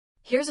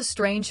Here's a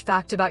strange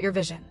fact about your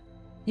vision.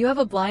 You have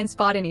a blind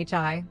spot in each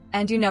eye,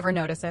 and you never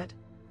notice it.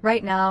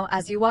 Right now,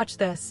 as you watch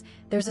this,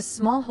 there's a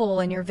small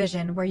hole in your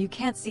vision where you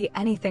can't see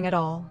anything at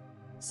all.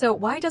 So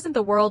why doesn't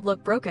the world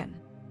look broken?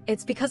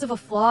 It's because of a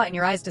flaw in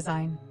your eye's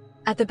design.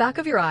 At the back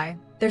of your eye,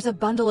 there's a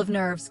bundle of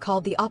nerves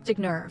called the optic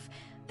nerve.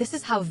 This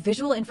is how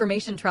visual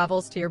information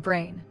travels to your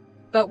brain.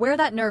 But where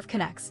that nerve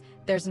connects,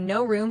 there's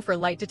no room for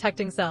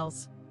light-detecting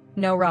cells.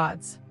 No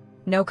rods.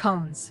 No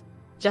cones.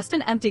 Just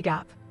an empty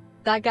gap.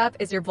 That gap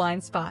is your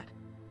blind spot.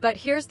 But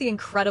here's the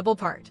incredible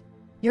part.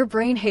 Your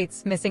brain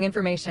hates missing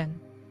information.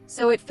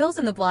 So it fills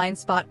in the blind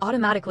spot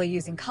automatically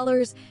using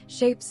colors,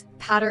 shapes,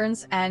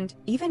 patterns, and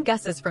even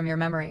guesses from your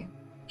memory.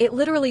 It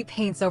literally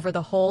paints over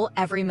the hole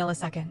every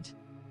millisecond.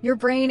 Your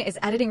brain is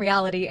editing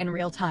reality in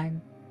real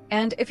time.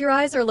 And if your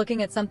eyes are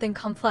looking at something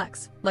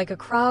complex, like a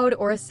crowd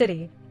or a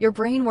city, your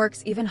brain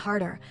works even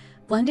harder,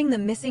 blending the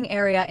missing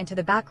area into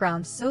the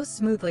background so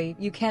smoothly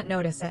you can't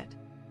notice it.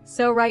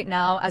 So right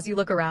now, as you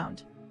look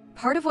around,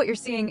 part of what you're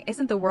seeing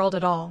isn't the world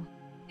at all.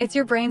 It's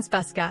your brain's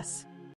best guess.